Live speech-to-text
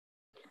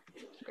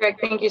Greg,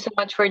 thank you so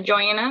much for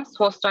joining us.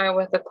 We'll start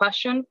with a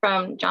question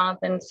from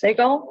Jonathan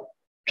Siegel.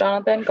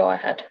 Jonathan, go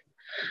ahead.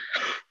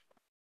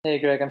 Hey,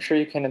 Greg, I'm sure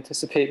you can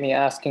anticipate me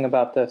asking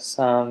about this.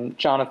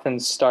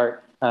 Jonathan's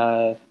start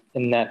in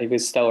net, he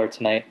was stellar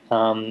tonight.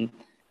 Can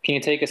you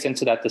take us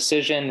into that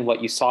decision,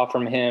 what you saw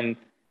from him,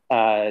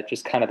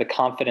 just kind of the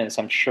confidence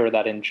I'm sure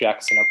that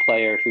injects in a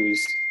player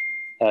who's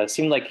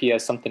seemed like he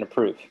has something to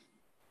prove?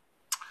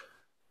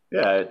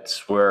 Yeah,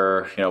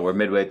 we're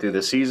midway through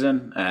the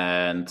season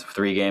and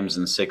 3 games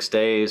in 6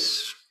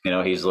 days.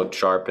 He's looked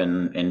sharp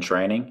in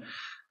training.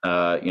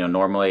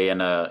 Normally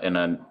in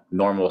a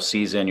normal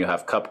season, you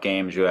have cup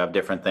games, you have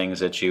different things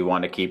that you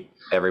want to keep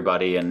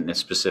everybody, and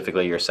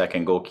specifically your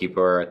second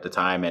goalkeeper at the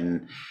time,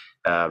 and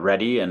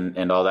ready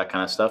and all that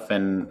kind of stuff.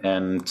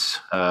 And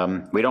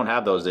we don't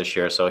have those this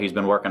year. So he's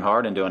been working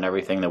hard and doing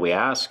everything that we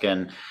ask.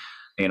 And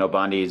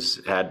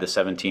Vanney's had the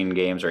 17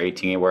 games or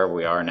 18, wherever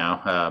we are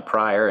now,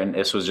 prior. And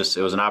it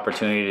was an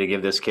opportunity to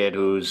give this kid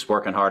who's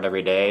working hard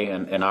every day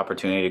an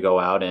opportunity to go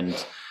out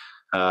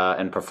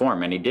and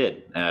perform. And he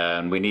did.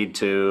 And we need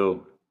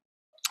to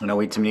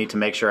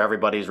make sure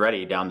everybody's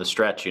ready down the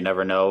stretch. You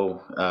never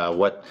know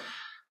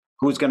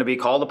who's going to be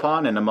called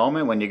upon in a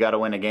moment when you got to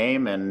win a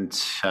game and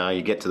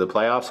you get to the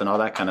playoffs and all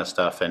that kind of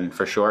stuff. And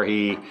for sure,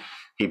 he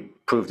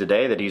proved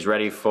today that he's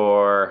ready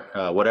for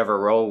whatever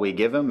role we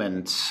give him,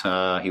 and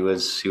he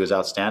was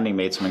outstanding.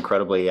 Made some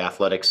incredibly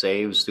athletic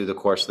saves through the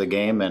course of the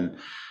game, and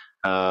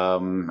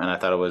I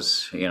thought it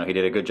was he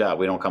did a good job.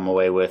 We don't come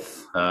away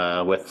with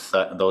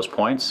those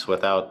points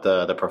without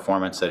the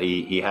performance that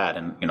he had,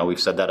 and we've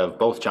said that of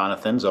both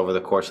Jonathans over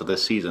the course of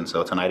this season.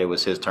 So tonight it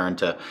was his turn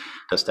to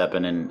step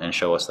in and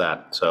show us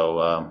that.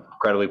 So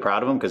incredibly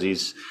proud of him, because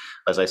he's,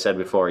 as I said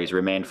before, he's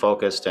remained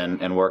focused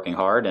and working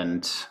hard,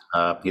 and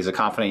he's a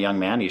confident young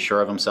man. He's sure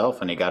of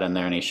himself, and he got in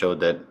there and he showed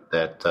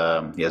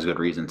that he has good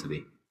reason to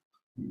be.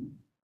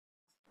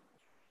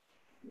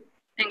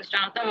 Thanks,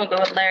 Jonathan. We'll go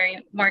with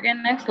Larry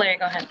Morgan next. Larry,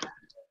 go ahead.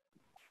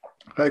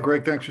 Hi,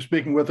 Greg. Thanks for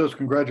speaking with us.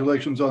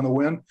 Congratulations on the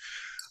win.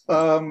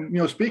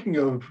 Speaking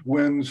of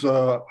wins,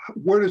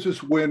 where does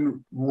this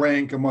win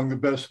rank among the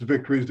best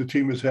victories the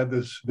team has had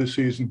this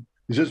season?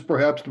 Is this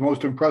perhaps the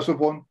most impressive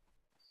one?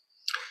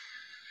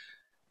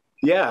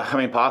 Yeah, I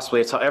mean,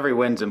 possibly. Every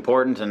win's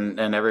important,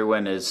 and every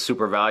win is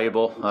super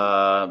valuable.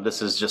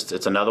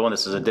 It's another one.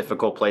 This is a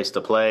difficult place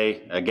to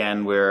play.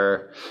 Again,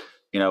 we're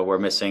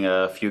missing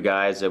a few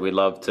guys that we'd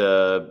love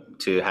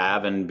to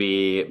have and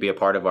be a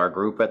part of our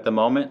group at the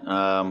moment.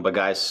 But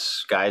guys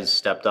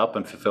stepped up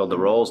and fulfilled the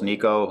roles.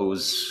 Nico,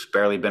 who's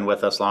barely been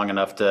with us long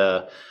enough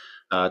to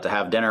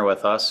have dinner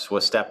with us,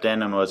 was stepped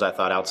in and was, I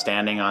thought,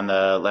 outstanding on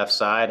the left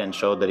side, and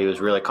showed that he was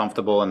really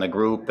comfortable in the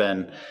group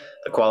and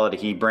the quality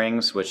he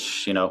brings,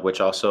 which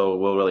also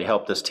will really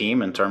help this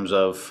team in terms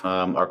of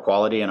our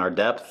quality and our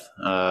depth.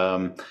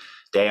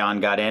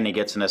 Dayon got in, he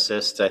gets an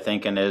assist, I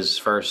think, in his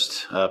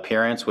first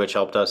appearance, which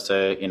helps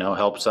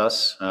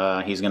us.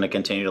 He's going to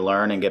continue to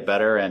learn and get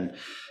better and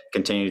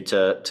continue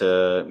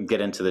to get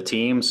into the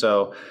team.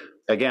 So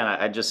again,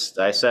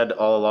 I said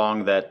all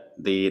along that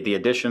the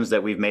additions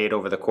that we've made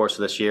over the course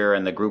of this year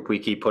and the group we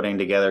keep putting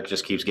together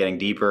just keeps getting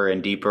deeper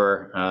and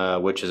deeper,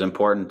 which is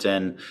important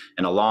in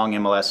a long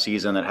MLS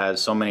season that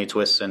has so many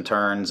twists and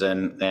turns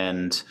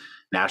and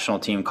national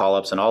team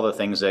call-ups and all the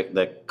things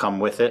that come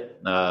with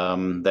it,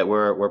 that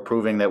we're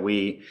proving that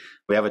we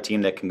have a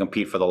team that can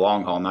compete for the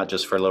long haul, not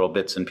just for little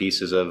bits and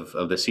pieces of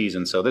the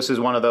season. So this is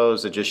one of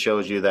those that just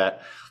shows you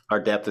that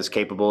our depth is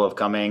capable of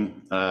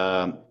coming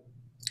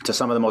to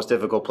some of the most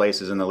difficult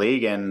places in the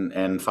league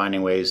and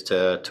finding ways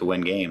to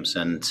win games.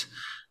 And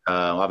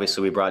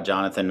obviously we brought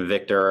Jonathan and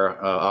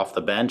Victor off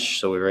the bench,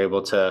 so we were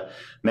able to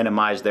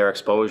minimize their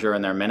exposure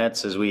and their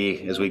minutes as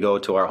we go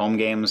to our home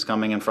games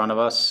coming in front of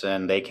us.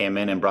 And they came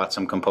in and brought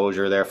some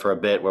composure there for a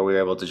bit, where we were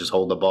able to just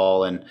hold the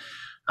ball and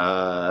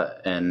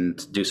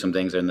do some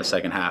things in the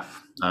second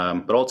half.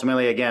 But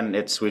ultimately, again,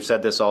 we've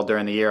said this all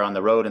during the year on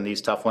the road, and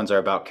these tough ones are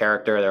about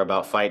character. They're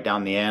about fight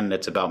down the end.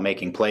 It's about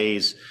making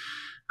plays.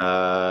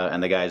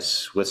 And the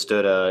guys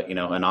withstood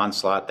an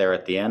onslaught there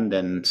at the end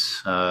and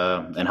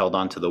held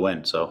on to the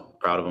win. So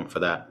proud of them for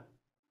that.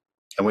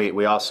 And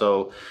we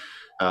also,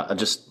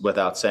 just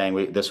without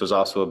saying, this was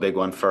also a big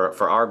one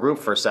for our group,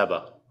 for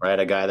Seba, right?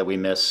 A guy that we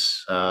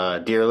miss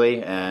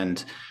dearly.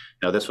 And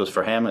this was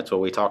for him. It's what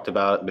we talked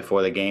about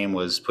before the game,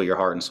 was put your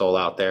heart and soul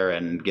out there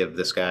and give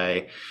this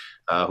guy,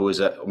 who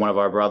is one of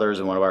our brothers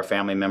and one of our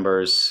family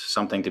members,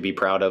 something to be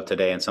proud of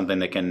today, and something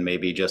that can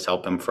maybe just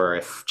help him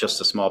for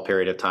just a small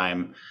period of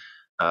time,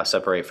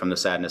 separate from the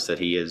sadness that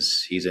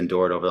he's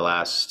endured over the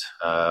last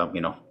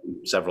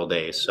several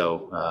days.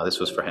 So this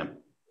was for him.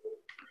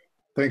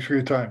 Thanks for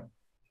your time.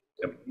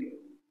 Yep.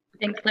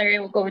 Thanks, Larry.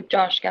 We'll go with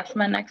Josh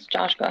Gessman next.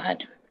 Josh, go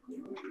ahead.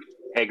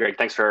 Hey, Greg.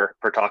 Thanks for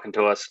talking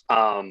to us.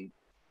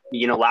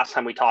 Last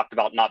time we talked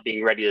about not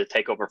being ready to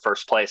take over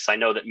first place. I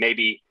know that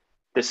maybe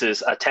this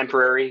is a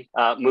temporary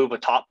move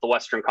atop the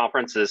Western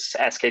Conference, as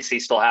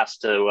SKC still has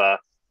to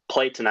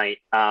play tonight.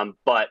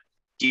 But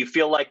do you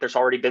feel like there's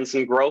already been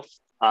some growth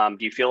Do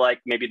you feel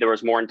like maybe there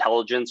was more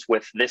intelligence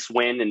with this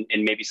win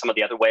and maybe some of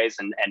the other ways,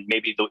 and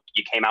maybe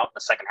you came out in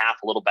the second half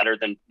a little better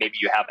than maybe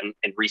you have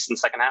in recent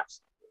second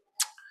halves?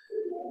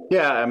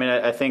 Yeah, I mean,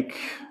 I think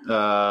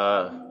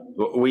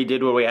we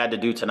did what we had to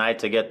do tonight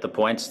to get the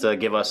points to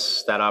give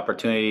us that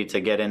opportunity to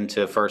get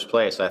into first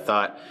place. I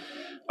thought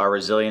our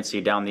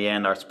resiliency down the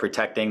end, our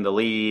protecting the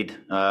lead,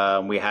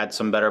 we had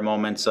some better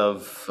moments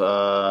of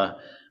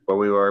where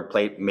we were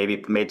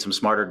maybe made some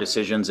smarter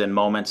decisions in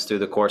moments through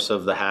the course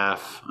of the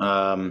half.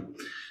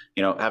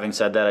 Having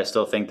said that, I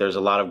still think there's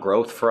a lot of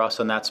growth for us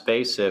in that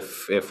space.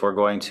 If we're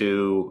going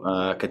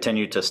to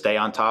continue to stay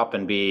on top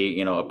and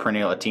be,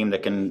 a team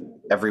that can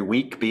every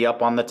week be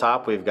up on the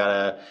top, we've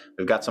got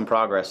some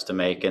progress to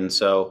make. And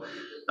so,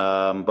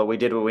 but we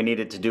did what we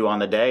needed to do on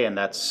the day, and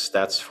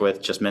that's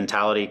with just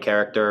mentality,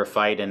 character,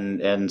 fight,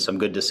 and some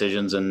good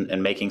decisions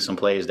and making some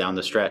plays down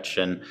the stretch.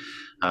 And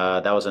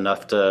that was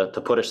enough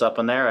to put us up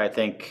in there. I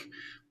think.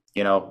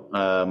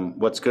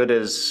 What's good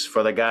is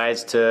for the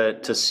guys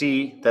to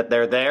see that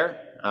they're there,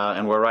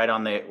 and we're right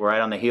on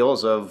the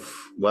heels of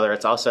whether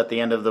it's us at the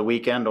end of the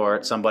weekend or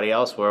it's somebody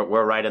else.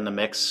 We're right in the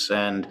mix,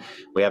 and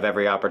we have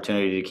every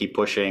opportunity to keep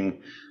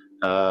pushing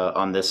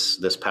on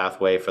this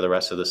pathway for the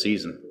rest of the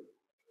season.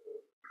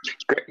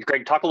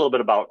 Greg, talk a little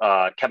bit about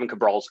Kevin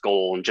Cabral's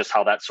goal and just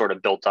how that sort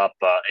of built up.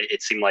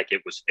 It seemed like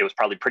it was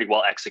probably pretty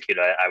well executed.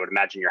 I would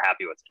imagine you're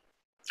happy with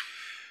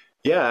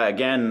it. Yeah.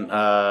 Again,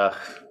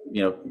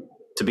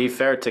 to be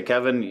fair to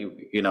Kevin,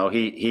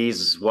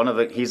 he's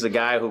the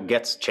guy who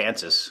gets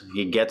chances.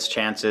 He gets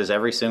chances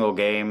every single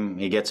game.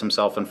 He gets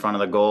himself in front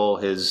of the goal.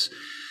 He's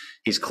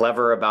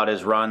clever about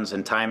his runs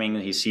and timing.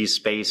 He sees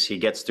space. He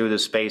gets through the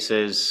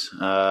spaces.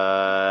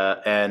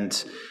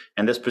 And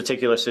in this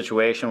particular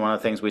situation, one of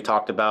the things we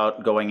talked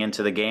about going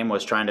into the game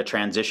was trying to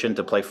transition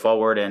to play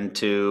forward and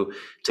to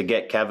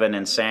get Kevin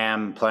and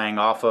Sam playing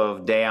off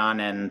of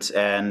Dejan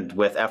and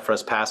with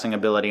Efra's passing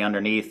ability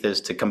underneath, is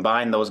to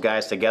combine those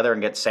guys together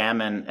and get Sam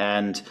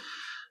and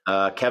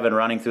Kevin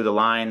running through the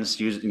lines,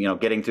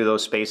 getting through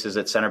those spaces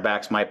that center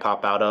backs might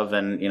pop out of.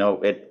 And,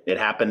 it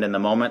happened in the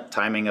moment,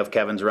 timing of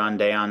Kevin's run,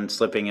 Dejan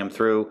slipping him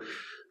through.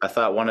 I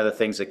thought one of the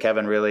things that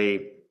Kevin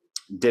really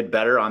did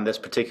better on this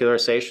particular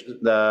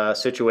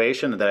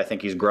situation that I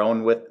think he's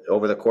grown with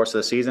over the course of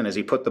the season is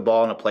he put the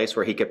ball in a place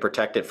where he could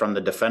protect it from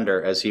the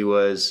defender as he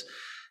was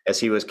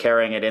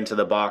carrying it into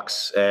the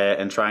box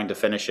and trying to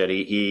finish it.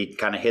 He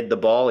kind of hid the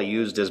ball. He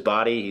used his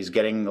body. He's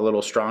getting a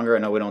little stronger. I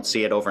know we don't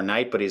see it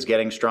overnight, but he's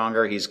getting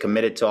stronger. He's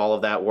committed to all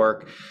of that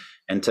work.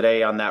 And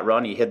today on that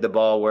run, he hid the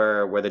ball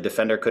where the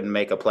defender couldn't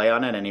make a play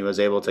on it, and he was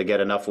able to get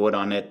enough wood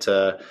on it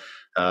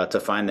to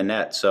find the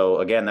net. So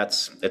again,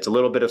 it's a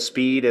little bit of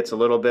speed. It's a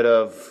little bit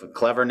of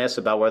cleverness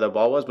about where the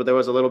ball was, but there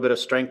was a little bit of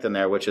strength in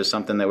there, which is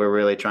something that we're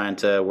really trying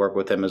to work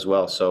with him as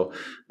well. So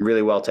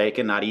really well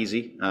taken, not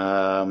easy,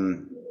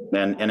 and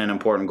an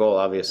important goal,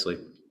 obviously.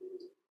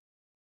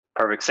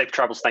 Perfect. Safe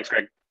travels. Thanks,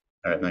 Greg.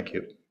 All right. Thank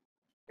you.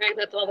 Greg,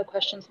 that's all the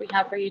questions we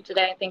have for you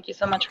today. Thank you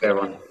so much for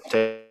everyone.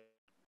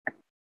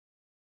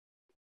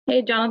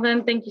 Hey,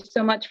 Jonathan, thank you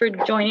so much for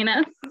joining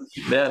us.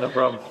 Yeah, no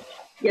problem.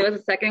 Give us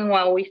a second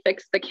while we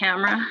fix the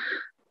camera.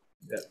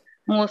 Yeah.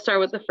 And we'll start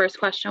with the first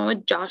question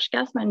with Josh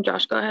Gassman.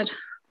 Josh, go ahead.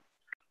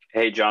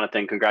 Hey,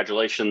 Jonathan,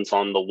 congratulations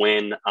on the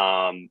win.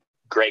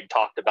 Greg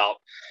talked about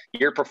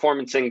your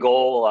performance in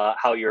goal,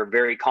 how you're a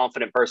very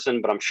confident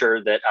person, but I'm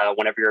sure that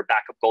whenever you're a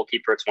backup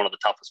goalkeeper, it's one of the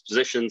toughest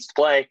positions to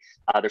play.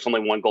 There's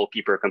only one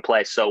goalkeeper who can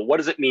play. So what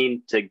does it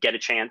mean to get a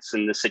chance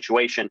in this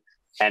situation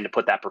and to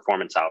put that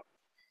performance out?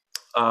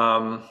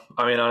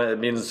 It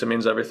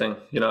means everything.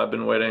 I've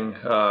been waiting,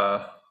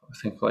 I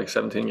think like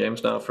 17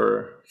 games now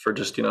for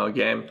just, a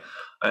game.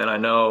 And I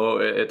know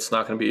it's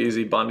not going to be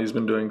easy. Bondi's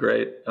been doing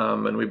great.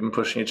 And we've been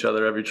pushing each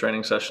other every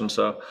training session.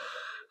 So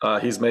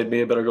he's made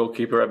me a better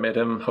goalkeeper. I've made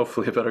him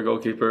hopefully a better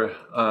goalkeeper.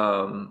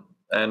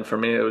 And for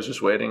me, it was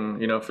just waiting,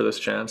 for this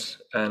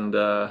chance and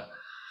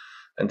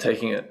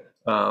taking it.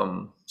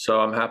 So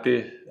I'm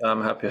happy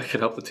I could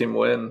help the team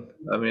win.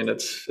 I mean,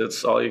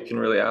 it's all you can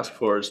really ask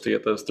for is to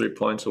get those 3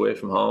 points away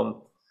from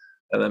home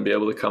and then be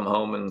able to come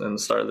home and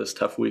start this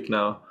tough week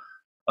now.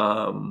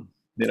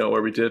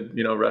 Where we did,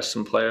 rest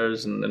some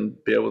players and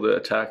be able to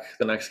attack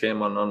the next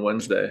game on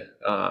Wednesday.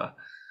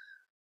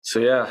 So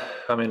yeah,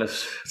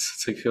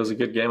 it was a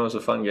good game. It was a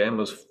fun game.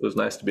 It was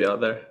nice to be out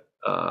there.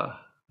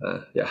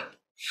 Yeah.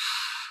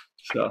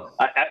 So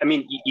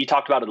you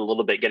talked about it a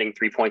little bit. Getting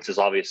 3 points is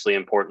obviously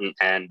important,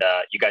 and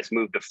you guys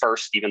moved to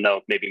first, even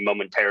though maybe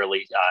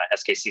momentarily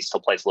SKC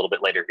still plays a little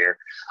bit later here.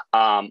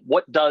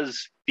 What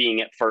does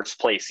being at first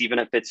place, even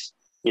if it's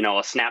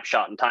a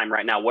snapshot in time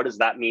right now, what does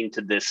that mean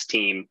to this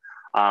team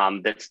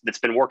that's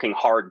been working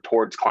hard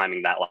towards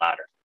climbing that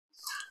ladder?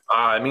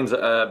 It means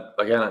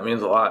it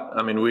means a lot.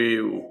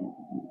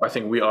 I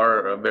think we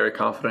are a very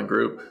confident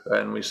group,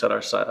 and we set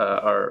our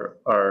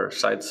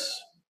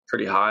sights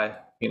pretty high.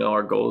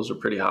 Our goals are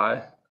pretty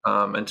high,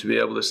 and to be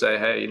able to say,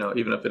 hey,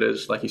 even if it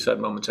is, like you said,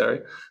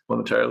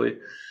 momentarily,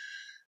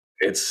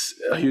 it's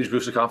a huge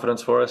boost of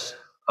confidence for us.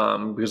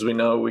 because we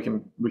know we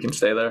can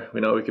stay there.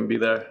 We know we can be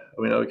there.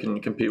 We know we can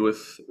compete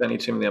with any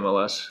team in the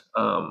MLS.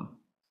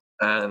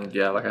 And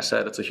yeah, like I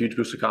said, it's a huge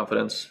boost of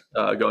confidence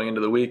going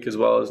into the week as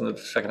well as in the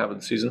second half of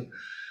the season.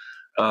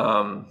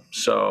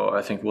 So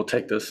I think we'll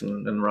take this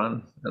and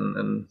run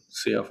and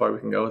see how far we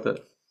can go with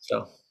it.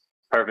 So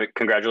perfect.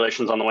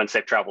 Congratulations on the win.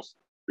 Safe travels.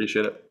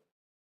 Appreciate it.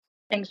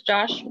 Thanks,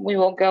 Josh. We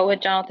will go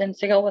with Jonathan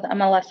Siegel with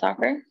MLS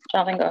Soccer.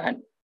 Jonathan, go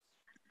ahead.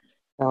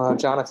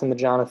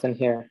 Jonathan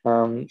here.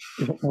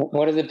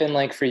 What has it been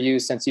like for you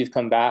since you've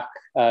come back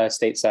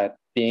stateside,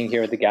 being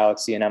here with the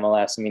Galaxy and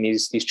MLS? I mean,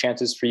 these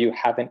chances for you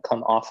haven't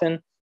come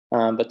often,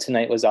 but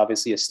tonight was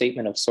obviously a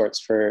statement of sorts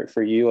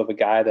for you, of a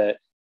guy that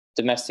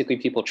domestically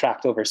people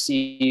tracked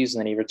overseas,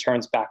 and then he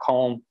returns back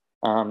home.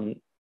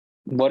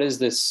 What is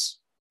this,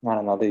 I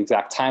don't know the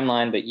exact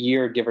timeline, but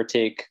year, give or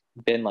take,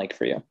 been like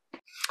for you?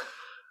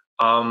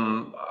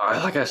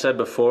 Like I said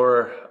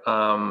before,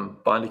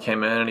 Bondi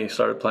came in and he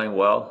started playing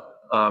well.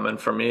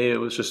 And for me, it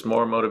was just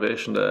more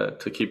motivation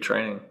to keep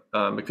training,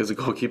 because the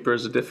goalkeeper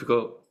is a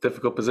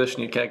difficult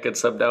position. You can't get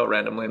subbed out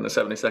randomly in the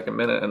 72nd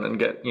minute and then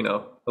get,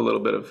 a little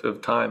bit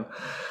of time.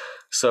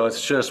 So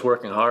it's just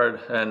working hard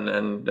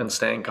and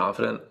staying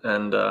confident.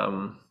 And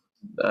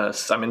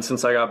I mean,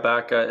 since I got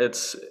back,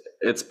 it's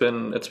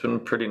been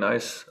pretty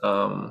nice.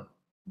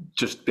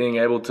 Just being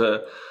able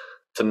to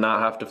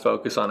not have to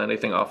focus on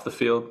anything off the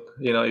field.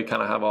 You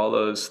kind of have all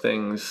those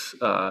things.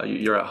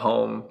 You're at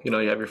home, you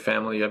have your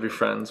family, you have your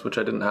friends, which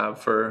I didn't have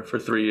for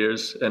 3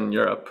 years in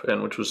Europe,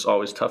 and which was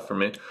always tough for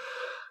me.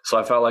 So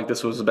I felt like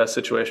this was the best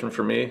situation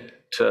for me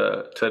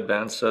to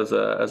advance as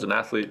an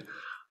athlete.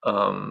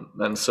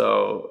 And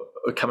so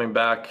coming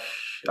back,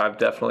 I've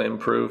definitely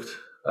improved.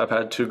 I've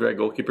had 2 great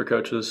goalkeeper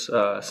coaches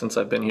since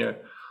I've been here.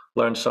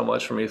 Learned so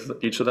much from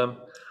each of them.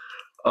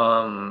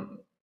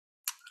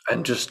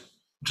 And just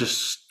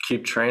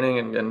keep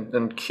training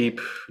and keep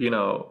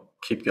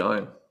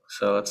going.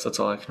 So that's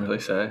all I can really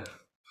say.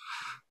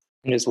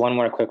 And just one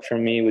more quick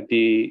from me would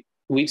be,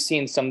 we've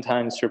seen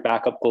sometimes for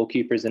backup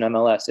goalkeepers in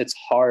MLS, it's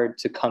hard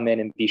to come in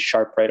and be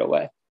sharp right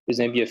away. There's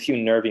maybe a few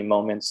nervy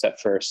moments at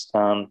first.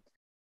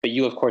 But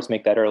you, of course,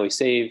 make that early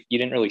save. You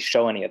didn't really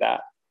show any of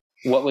that.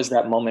 What was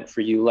that moment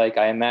for you like?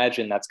 I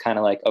imagine that's kind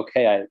of like,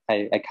 okay,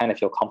 I kind of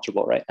feel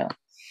comfortable right now.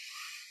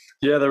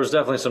 Yeah, there was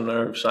definitely some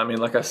nerves. I mean,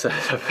 like I said,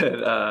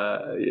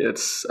 I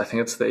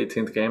think it's the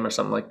 18th game or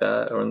something like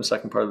that, or in the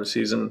second part of the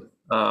season.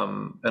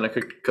 And it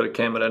could have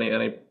came at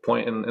any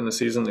point in the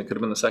season. It could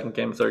have been the second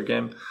game, third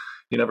game.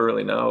 You never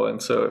really know. And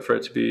so for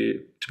it to be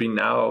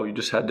now, you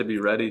just had to be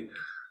ready.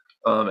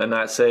 And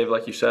that save,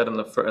 like you said, in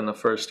the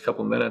first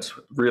couple minutes,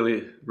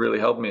 really, really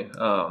helped me.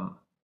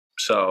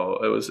 So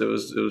it was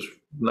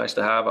nice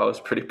to have. I was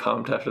pretty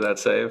pumped after that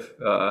save,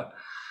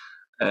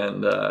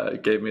 and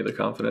it gave me the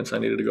confidence I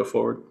needed to go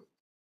forward.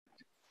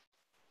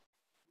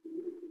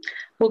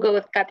 We'll go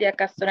with Katia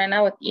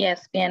Castorena with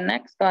ESPN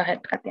next. Go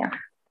ahead, Katia.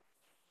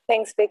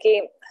 Thanks,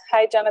 Vicky.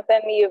 Hi,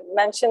 Jonathan. You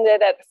mentioned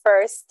it at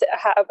first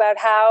about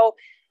how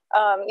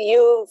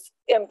you've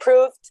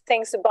improved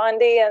thanks to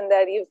Bondi and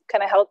that you've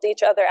kind of helped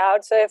each other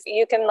out. So if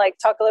you can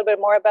talk a little bit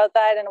more about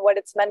that and what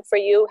it's meant for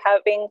you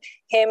having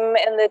him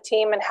in the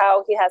team and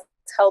how he has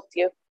helped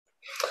you.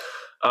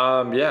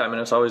 Yeah, I mean,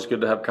 it's always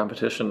good to have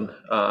competition,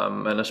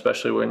 and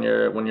especially when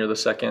you're the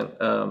second.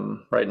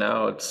 Right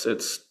now,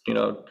 it's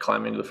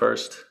climbing to the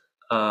first.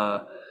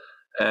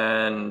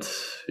 And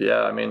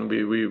yeah, I mean,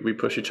 we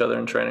push each other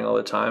in training all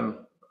the time,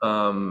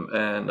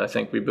 and I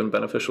think we've been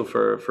beneficial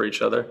for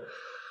each other,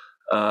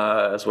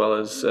 as well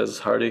as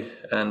Hardy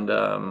and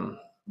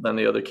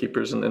the other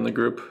keepers in the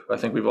group. I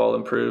think we've all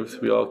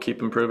improved. We all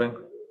keep improving,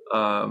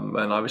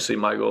 and obviously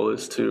my goal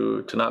is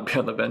to not be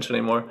on the bench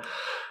anymore.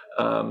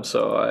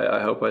 So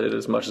I hope I did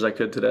as much as I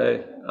could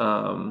today,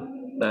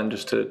 and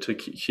just to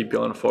keep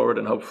going forward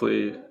and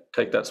hopefully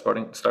take that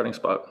starting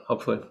spot.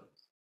 Hopefully.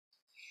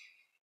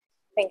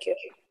 Thank you.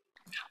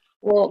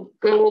 We'll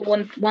go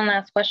one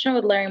last question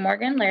with Larry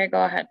Morgan. Larry,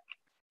 go ahead.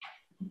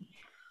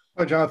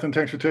 Hi, Jonathan.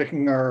 Thanks for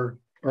taking our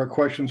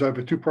questions. I have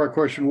a 2-part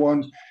question.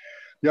 One,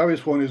 the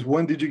obvious one is,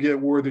 when did you get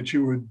word that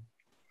you would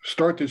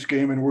start this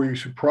game, and were you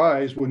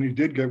surprised when you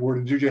did get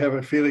word? Did you have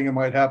a feeling it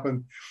might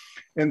happen?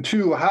 And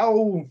 2,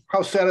 how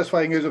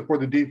satisfying is it for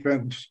the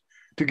defense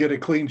to get a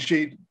clean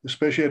sheet,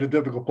 especially at a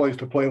difficult place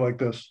to play like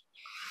this?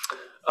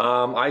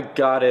 I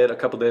got it a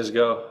couple days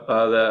ago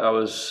that I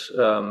was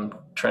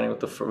training with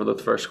the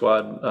first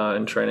squad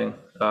in training.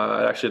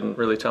 I actually didn't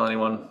really tell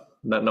anyone.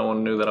 That no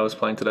one knew that I was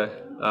playing today.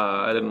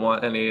 I didn't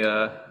want any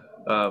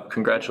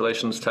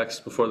congratulations texts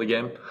before the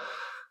game.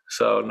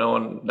 So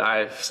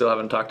I still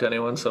haven't talked to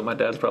anyone, so my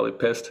dad's probably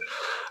pissed.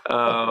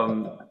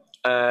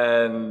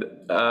 And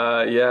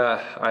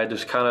yeah, I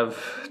just kind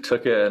of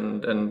took it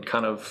and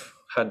kind of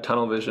had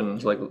tunnel vision.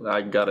 Like,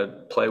 I gotta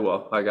play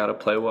well.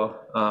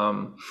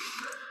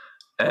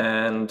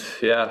 And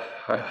yeah,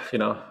 I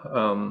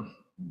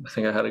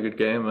think I had a good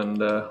game, and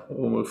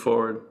we'll move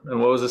forward. And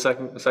what was the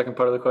second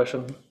part of the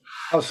question?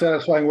 How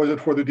satisfying was it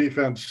for the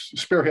defense,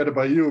 spearheaded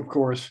by you, of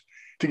course,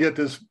 to get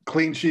this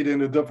clean sheet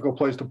in a difficult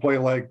place to play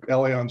like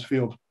Allianz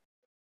Field?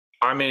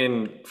 I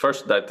mean,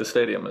 first, that the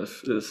stadium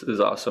is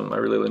awesome. I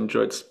really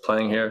enjoyed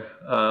playing here.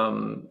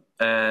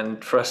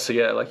 And for us to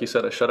get, like you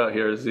said, a shutout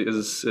here is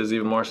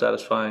even more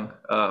satisfying.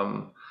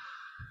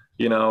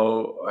 You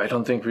know, I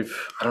don't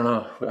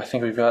know. I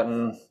think we've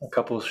gotten a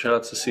couple of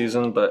shutouts this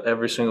season, but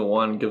every single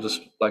one gives us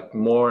like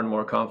more and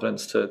more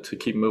confidence to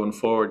keep moving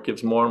forward,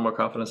 gives more and more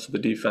confidence to the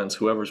defense,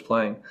 whoever's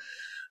playing.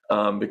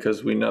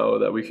 Because we know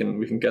that we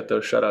can get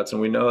those shutouts,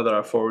 and we know that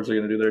our forwards are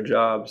going to do their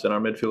jobs, and our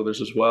midfielders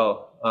as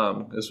well.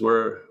 Because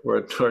we're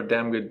a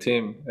damn good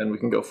team, and we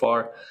can go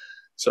far.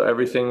 So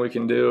everything we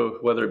can do,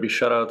 whether it be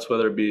shutouts,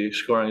 whether it be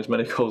scoring as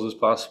many goals as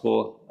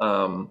possible,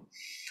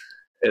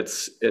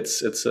 it's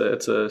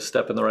a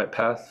step in the right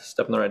path,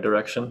 step in the right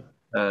direction,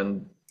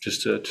 and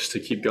just to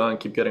keep going,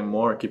 keep getting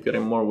more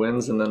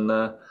wins, and then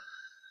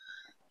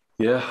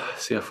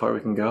see how far we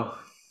can go.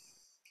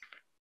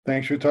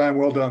 Thanks for your time.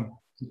 Well done.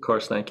 Of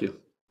course, thank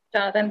you.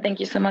 Jonathan, thank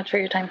you so much for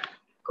your time.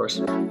 Of course.